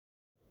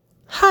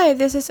Hi,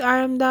 this is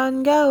Aram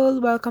Dan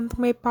Gaul. Welcome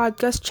to my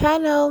podcast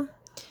channel.